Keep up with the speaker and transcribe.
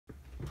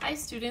Hi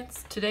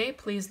students, today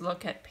please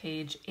look at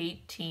page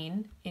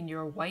 18 in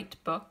your white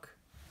book.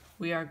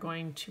 We are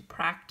going to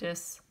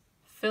practice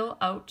fill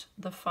out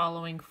the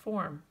following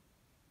form.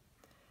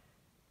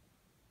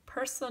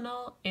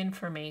 Personal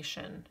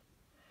information.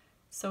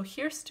 So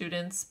here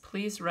students,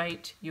 please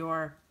write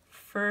your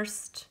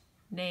first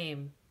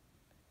name.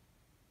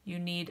 You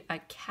need a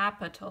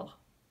capital.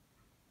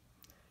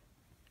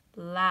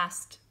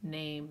 Last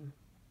name.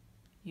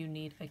 You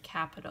need a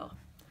capital.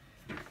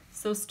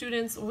 So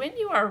students, when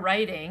you are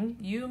writing,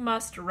 you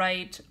must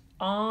write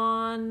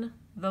on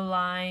the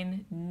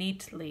line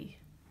neatly.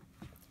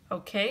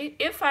 Okay,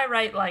 if I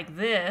write like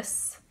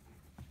this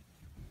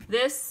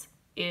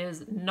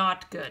is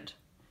not good.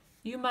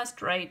 You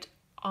must write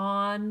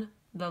on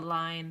the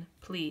line,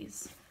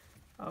 please.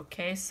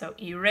 Okay, so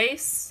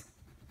erase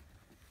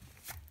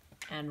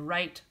and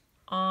write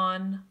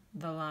on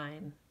the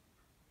line.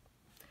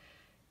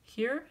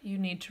 Here you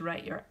need to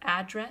write your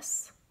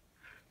address,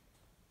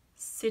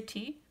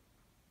 city,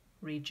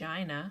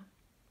 Regina,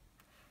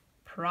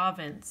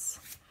 province.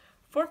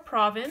 For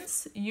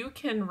province, you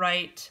can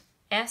write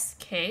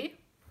SK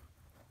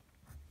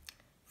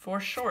for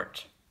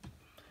short.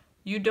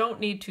 You don't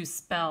need to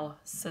spell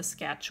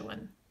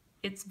Saskatchewan.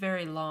 It's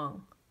very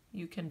long.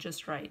 You can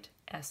just write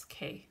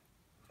SK.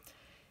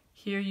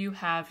 Here you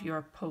have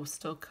your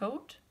postal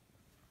code.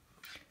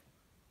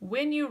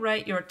 When you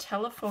write your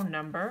telephone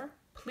number,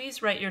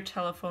 please write your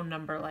telephone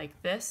number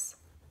like this,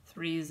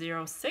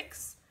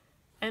 306.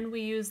 And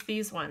we use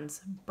these ones,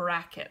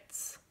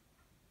 brackets.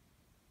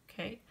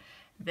 Okay,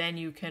 then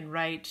you can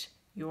write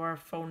your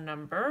phone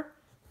number,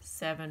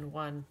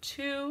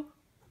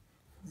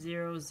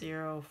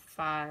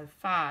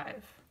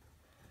 712-0055.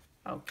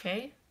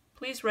 Okay,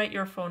 please write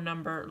your phone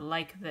number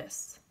like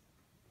this.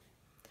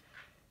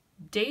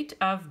 Date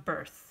of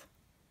birth.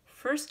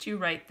 First you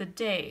write the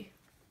day.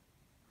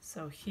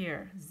 So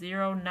here,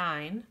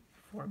 09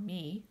 for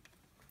me,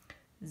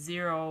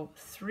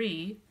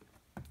 03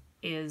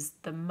 is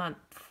the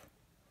month.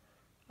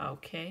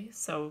 Okay,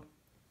 so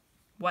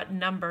what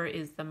number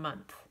is the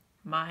month?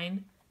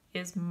 Mine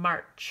is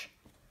March.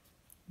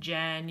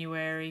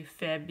 January,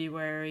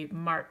 February,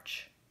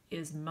 March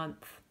is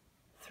month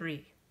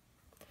 3.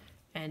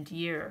 And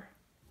year,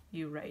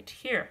 you write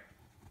here.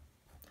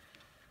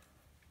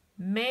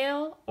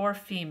 Male or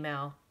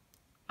female?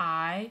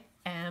 I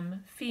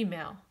am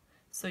female.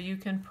 So you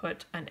can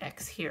put an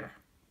X here.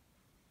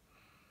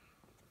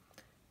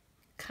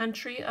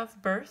 Country of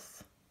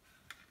birth?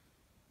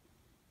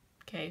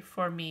 Okay,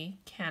 for me,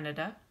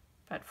 Canada,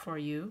 but for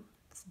you,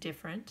 it's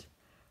different.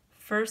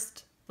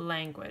 First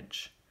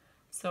language.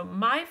 So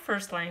my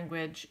first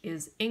language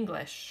is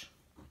English.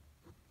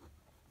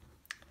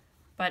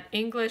 But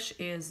English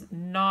is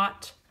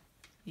not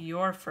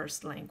your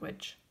first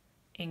language.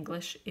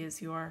 English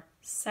is your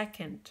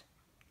second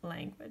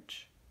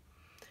language.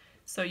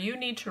 So you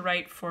need to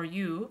write for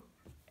you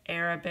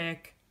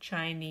Arabic,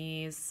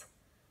 Chinese,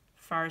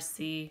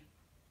 Farsi.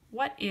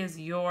 What is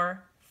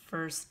your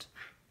first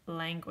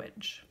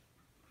language?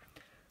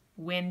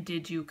 When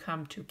did you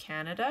come to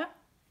Canada?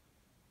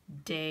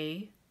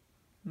 Day,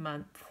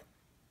 month,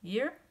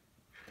 year.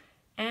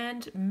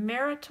 And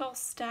marital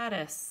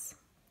status.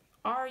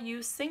 Are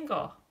you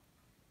single?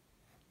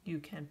 You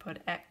can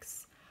put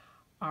X.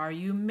 Are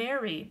you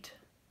married?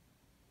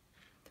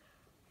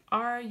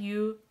 Are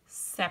you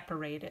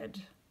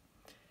separated?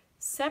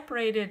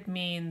 Separated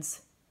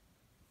means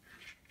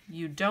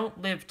you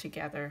don't live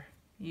together.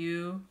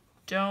 You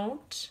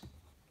don't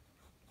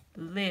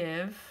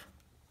live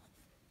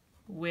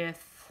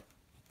with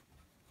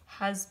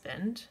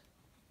husband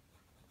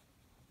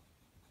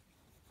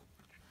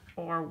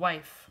or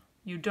wife.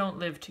 You don't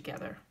live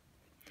together.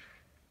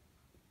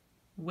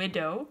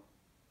 Widow,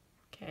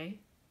 okay,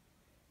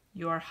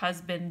 your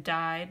husband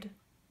died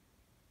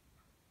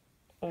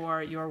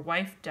or your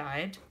wife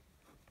died.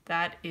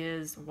 That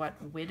is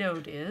what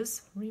widowed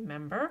is,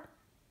 remember.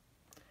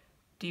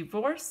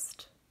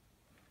 Divorced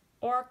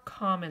or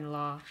common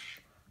law.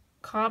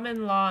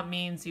 Common law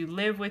means you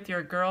live with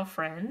your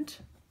girlfriend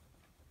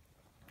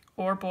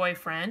or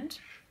boyfriend,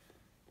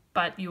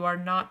 but you are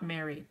not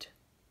married.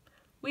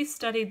 We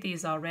studied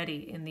these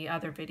already in the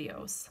other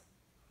videos.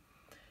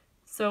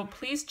 So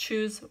please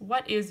choose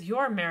what is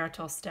your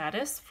marital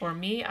status. For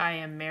me, I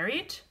am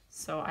married,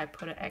 so I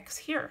put an X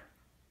here.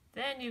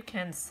 Then you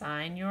can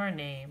sign your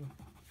name.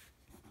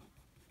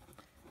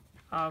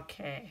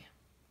 Okay.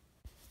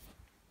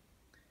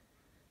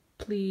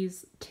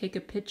 Please take a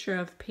picture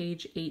of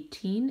page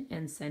 18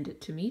 and send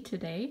it to me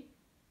today.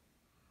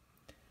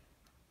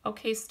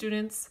 Okay,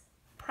 students,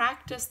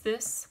 practice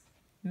this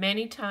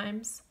many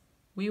times.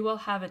 We will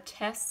have a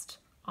test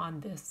on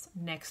this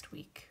next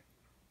week.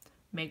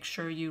 Make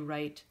sure you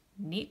write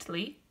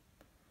neatly.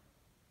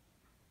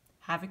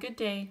 Have a good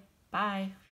day. Bye.